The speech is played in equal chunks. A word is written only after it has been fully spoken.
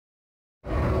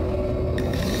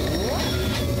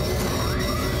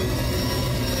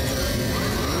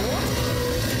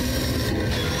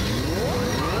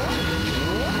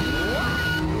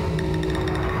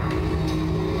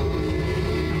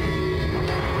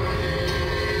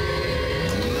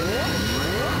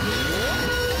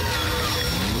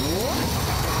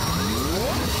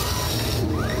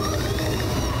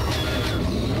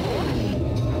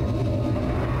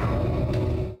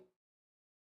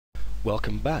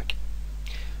Welcome back.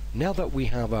 Now that we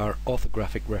have our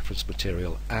orthographic reference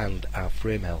material and our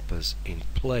frame helpers in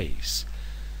place,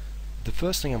 the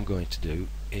first thing I'm going to do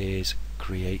is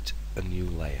create a new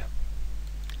layer.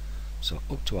 So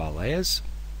up to our layers,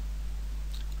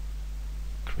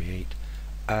 create,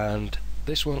 and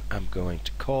this one I'm going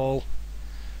to call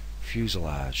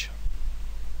fuselage.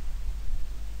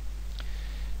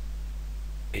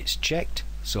 It's checked,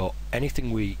 so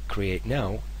anything we create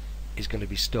now is going to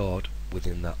be stored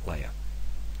within that layer.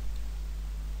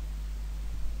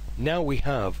 Now we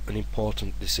have an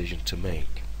important decision to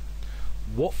make.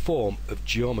 What form of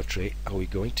geometry are we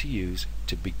going to use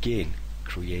to begin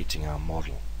creating our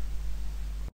model?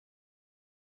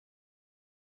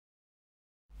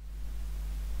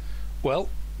 Well,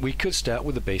 we could start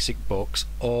with a basic box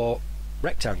or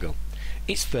rectangle.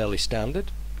 It's fairly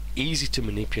standard, easy to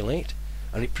manipulate,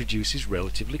 and it produces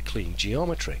relatively clean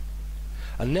geometry.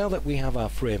 And now that we have our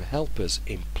frame helpers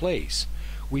in place,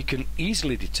 we can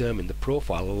easily determine the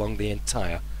profile along the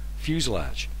entire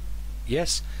fuselage.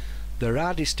 Yes, there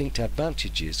are distinct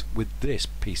advantages with this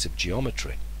piece of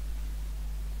geometry.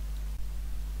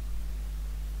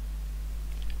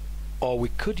 Or we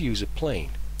could use a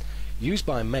plane. Used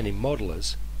by many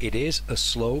modelers, it is a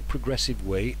slow, progressive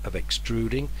way of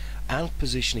extruding and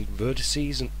positioning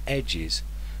vertices and edges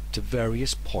to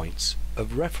various points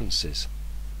of references.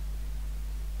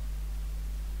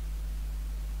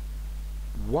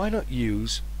 Why not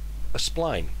use a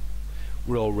spline?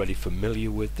 We're already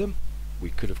familiar with them. We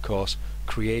could of course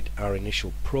create our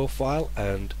initial profile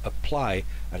and apply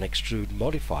an extrude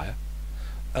modifier,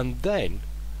 and then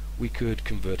we could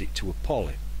convert it to a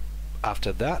poly.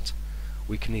 After that,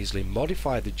 we can easily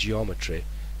modify the geometry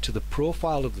to the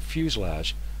profile of the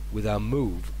fuselage with our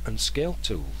move and scale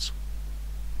tools.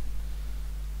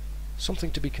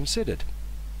 Something to be considered.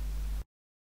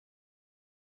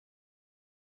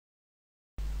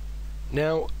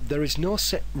 Now, there is no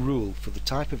set rule for the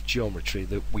type of geometry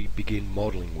that we begin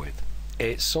modelling with.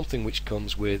 It's something which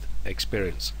comes with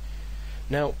experience.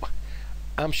 Now,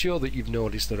 I'm sure that you've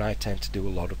noticed that I tend to do a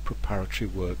lot of preparatory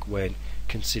work when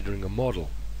considering a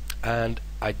model, and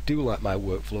I do like my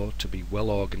workflow to be well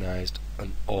organised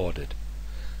and ordered.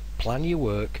 Plan your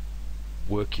work,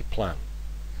 work your plan.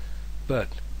 But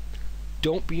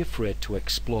don't be afraid to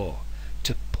explore,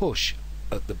 to push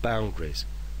at the boundaries,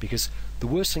 because the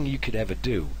worst thing you could ever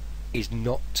do is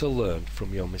not to learn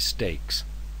from your mistakes.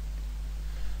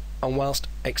 And whilst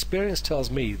experience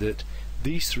tells me that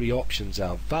these three options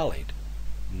are valid,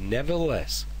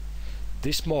 nevertheless,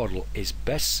 this model is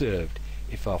best served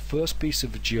if our first piece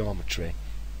of geometry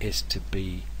is to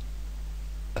be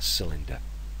a cylinder.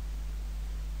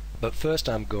 But first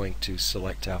I'm going to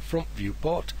select our front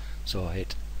viewport, so I'll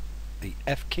hit the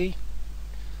F key.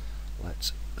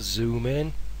 Let's zoom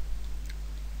in,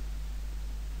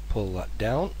 pull that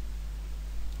down.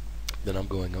 Then I'm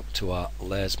going up to our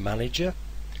layers manager,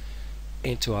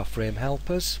 into our frame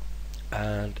helpers,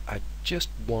 and I just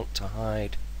want to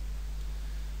hide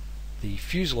the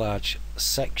fuselage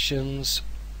sections.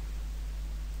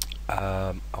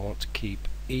 I want to keep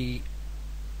E,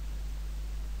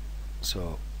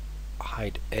 so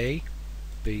hide A,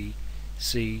 B,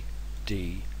 C,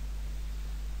 D,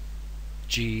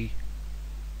 G,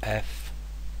 F.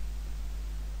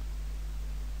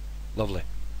 Lovely.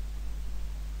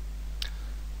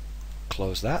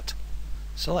 Close that.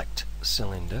 Select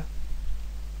cylinder.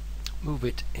 Move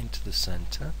it into the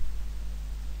center.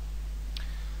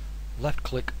 Left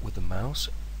click with the mouse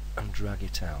and drag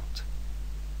it out.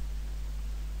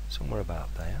 Somewhere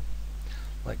about there.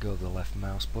 Let go of the left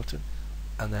mouse button,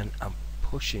 and then I'm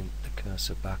pushing the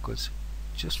cursor backwards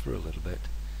just for a little bit,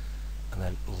 and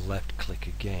then left click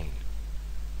again.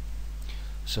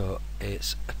 So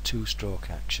it's a two-stroke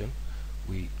action.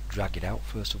 We drag it out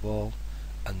first of all,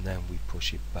 and then we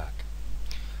push it back.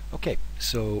 Okay,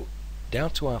 so down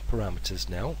to our parameters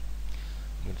now.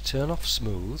 I'm going to turn off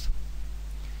smooth.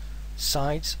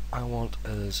 Sides I want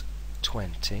as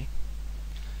 20.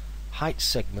 Height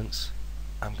segments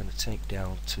I'm going to take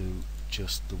down to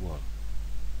just the one.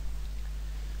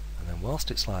 And then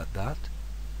whilst it's like that,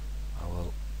 I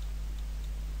will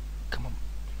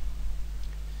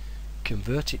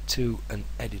convert it to an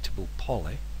editable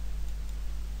poly.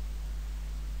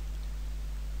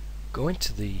 Go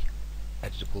into the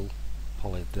editable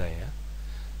poly there,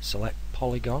 select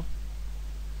polygon,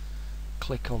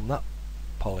 click on that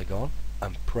polygon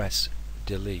and press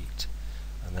delete,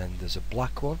 and then there's a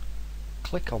black one,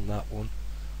 click on that one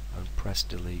and press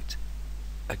delete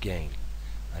again,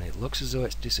 and it looks as though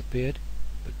it's disappeared,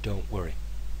 but don't worry.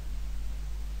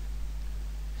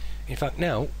 In fact,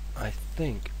 now I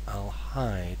think I'll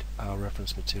hide our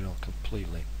reference material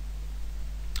completely.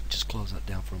 Just close that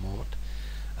down for a moment,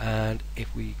 and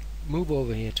if we move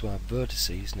over here to our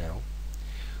vertices now,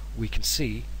 we can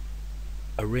see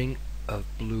a ring of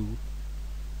blue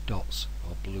dots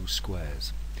or blue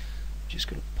squares. I'm just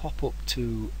going to pop up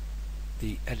to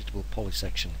the editable poly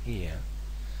section here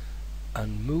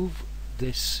and move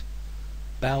this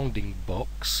bounding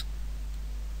box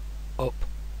up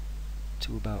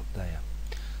to about there,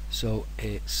 so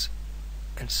it's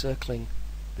encircling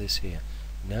this here.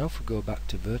 Now if we go back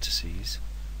to vertices,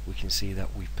 we can see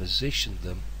that we've positioned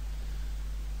them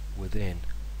within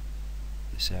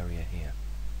this area here.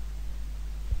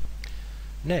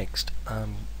 Next,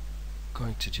 I'm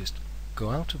going to just go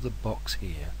out of the box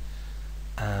here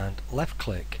and left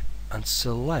click and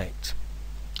select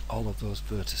all of those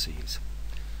vertices.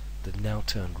 They've now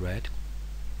turned red.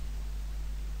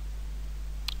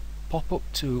 Pop up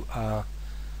to our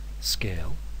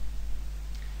scale,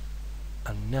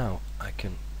 and now I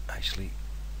can actually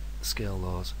scale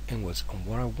those inwards, and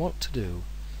what I want to do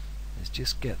is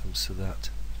just get them so that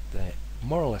they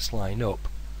more or less line up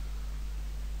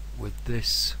with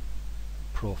this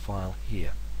profile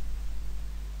here.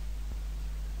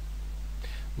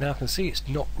 Now I can see it's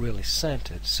not really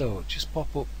centered, so just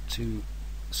pop up to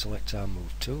select our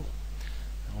move tool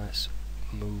and let's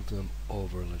move them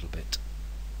over a little bit,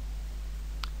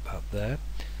 about there.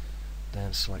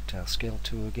 Then select our scale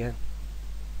tool again.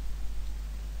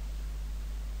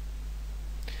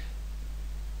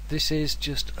 This is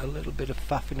just a little bit of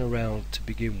faffing around to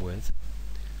begin with.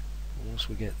 Once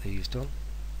we get these done,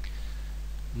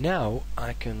 now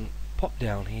I can pop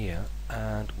down here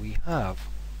and we have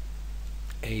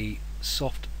a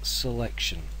soft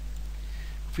selection.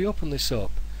 If we open this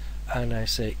up and I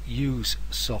say use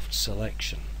soft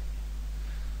selection,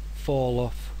 fall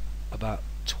off about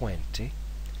 20.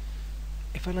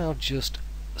 If I now just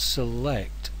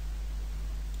select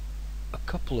a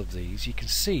couple of these, you can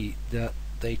see that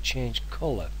they change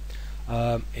colour.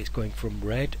 It's going from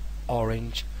red,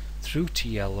 orange, through to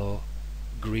yellow,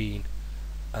 green,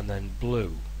 and then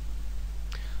blue.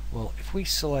 Well, if we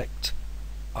select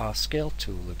our scale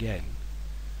tool again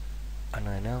and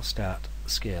I now start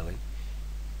scaling,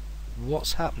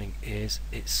 what's happening is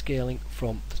it's scaling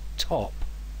from the top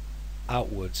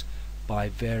outwards by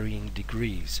varying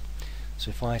degrees. So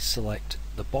if I select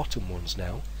the bottom ones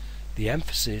now, the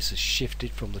emphasis has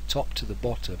shifted from the top to the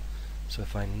bottom. So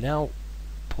if I now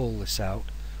pull this out,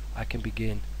 I can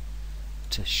begin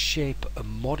to shape and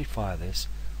modify this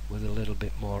with a little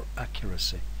bit more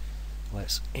accuracy.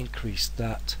 Let's increase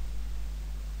that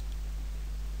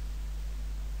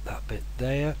bit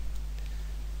there,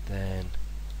 then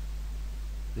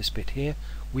this bit here.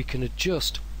 We can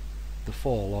adjust the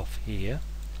fall off here,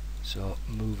 so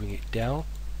moving it down,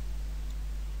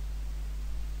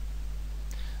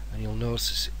 and you'll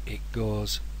notice it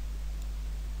goes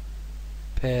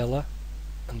paler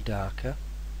and darker.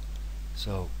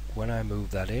 So when I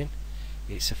move that in,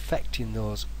 it's affecting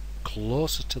those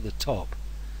closer to the top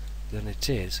than it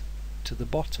is to the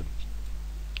bottom.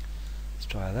 Let's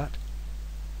try that.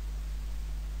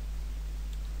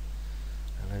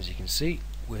 And as you can see,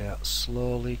 we are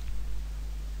slowly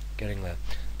getting there.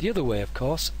 The other way, of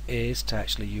course, is to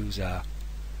actually use our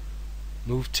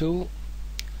move tool,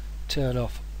 turn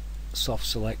off soft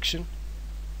selection,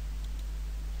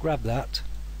 grab that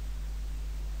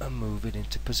and move it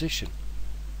into position,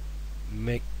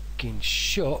 making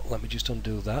sure, let me just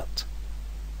undo that,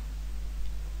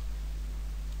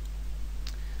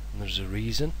 and there's a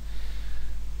reason,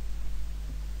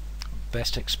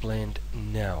 best explained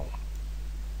now.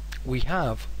 We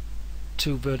have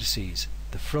two vertices,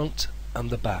 the front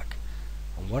and the back,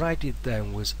 and what I did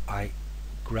then was I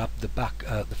grabbed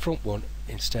the front one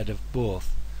instead of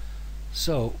both.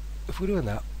 So if we're doing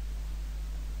that,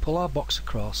 pull our box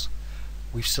across,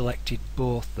 we've selected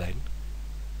both then,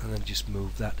 and then just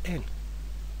move that in.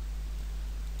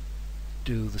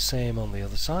 Do the same on the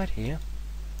other side here.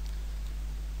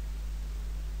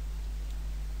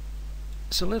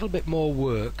 It's a little bit more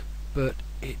work, but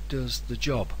it does the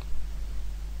job.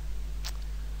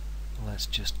 Let's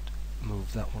just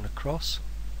move that one across.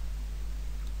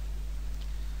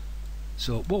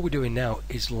 So what we're doing now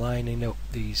is lining up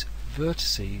these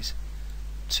vertices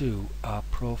to our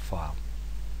profile.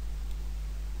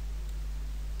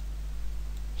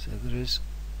 So there is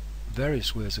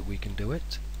various ways that we can do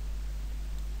it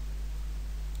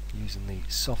using the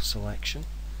soft selection.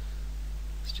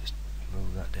 Let's just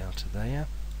move that down to there,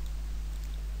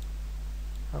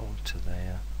 that one to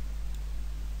there,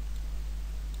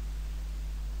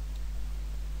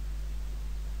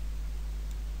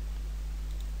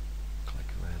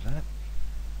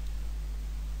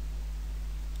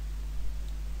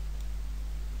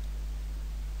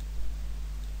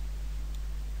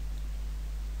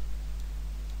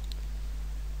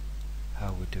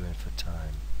 doing for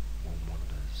time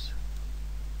wonders.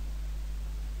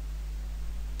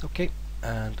 Okay,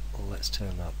 and let's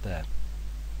turn that there.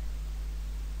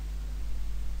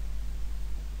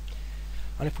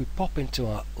 And if we pop into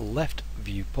our left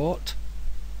viewport,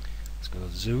 let's go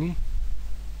zoom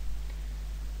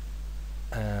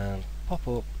and pop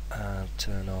up and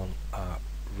turn on our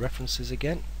references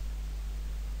again.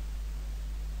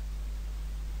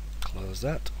 Close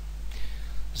that.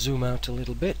 Zoom out a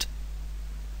little bit.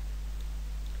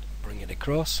 Bring it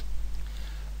across.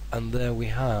 And there we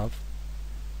have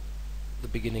the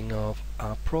beginning of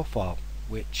our profile,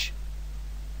 which,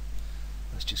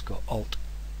 let's just go Alt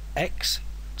X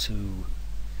to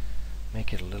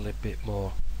make it a little bit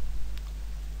more,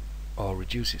 or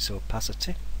reduce its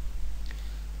opacity.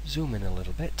 Zoom in a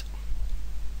little bit.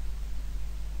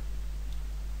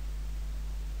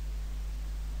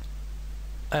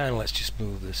 And let's just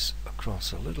move this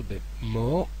across a little bit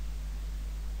more,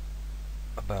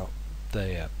 about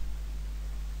there.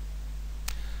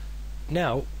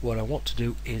 Now what I want to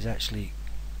do is actually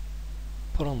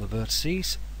put on the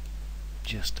vertices,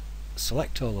 just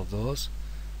select all of those.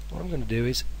 What I'm going to do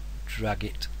is drag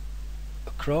it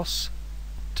across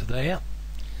to there,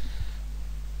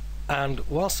 and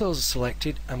whilst those are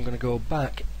selected I'm going to go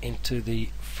back into the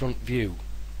front view.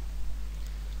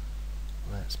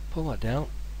 Let's pull that down,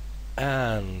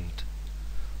 and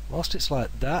whilst it's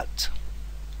like that,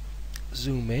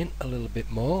 zoom in a little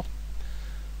bit more.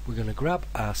 We're going to grab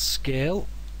our scale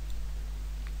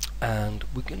and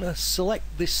we're going to select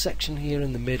this section here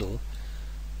in the middle,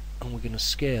 and we're going to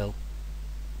scale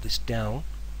this down,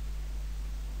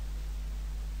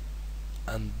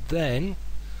 and then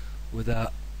with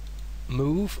our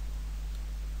move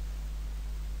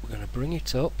we're going to bring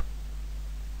it up.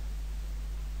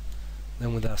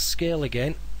 Then with our scale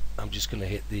again, I'm just going to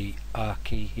hit the R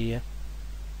key here.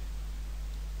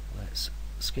 Let's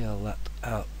scale that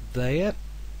out there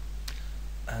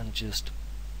and just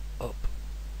up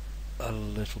a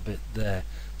little bit there.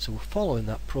 So we're following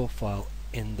that profile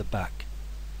in the back.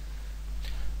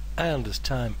 And as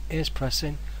time is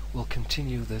pressing, we'll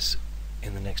continue this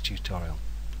in the next tutorial.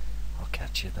 I'll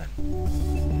catch you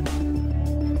then.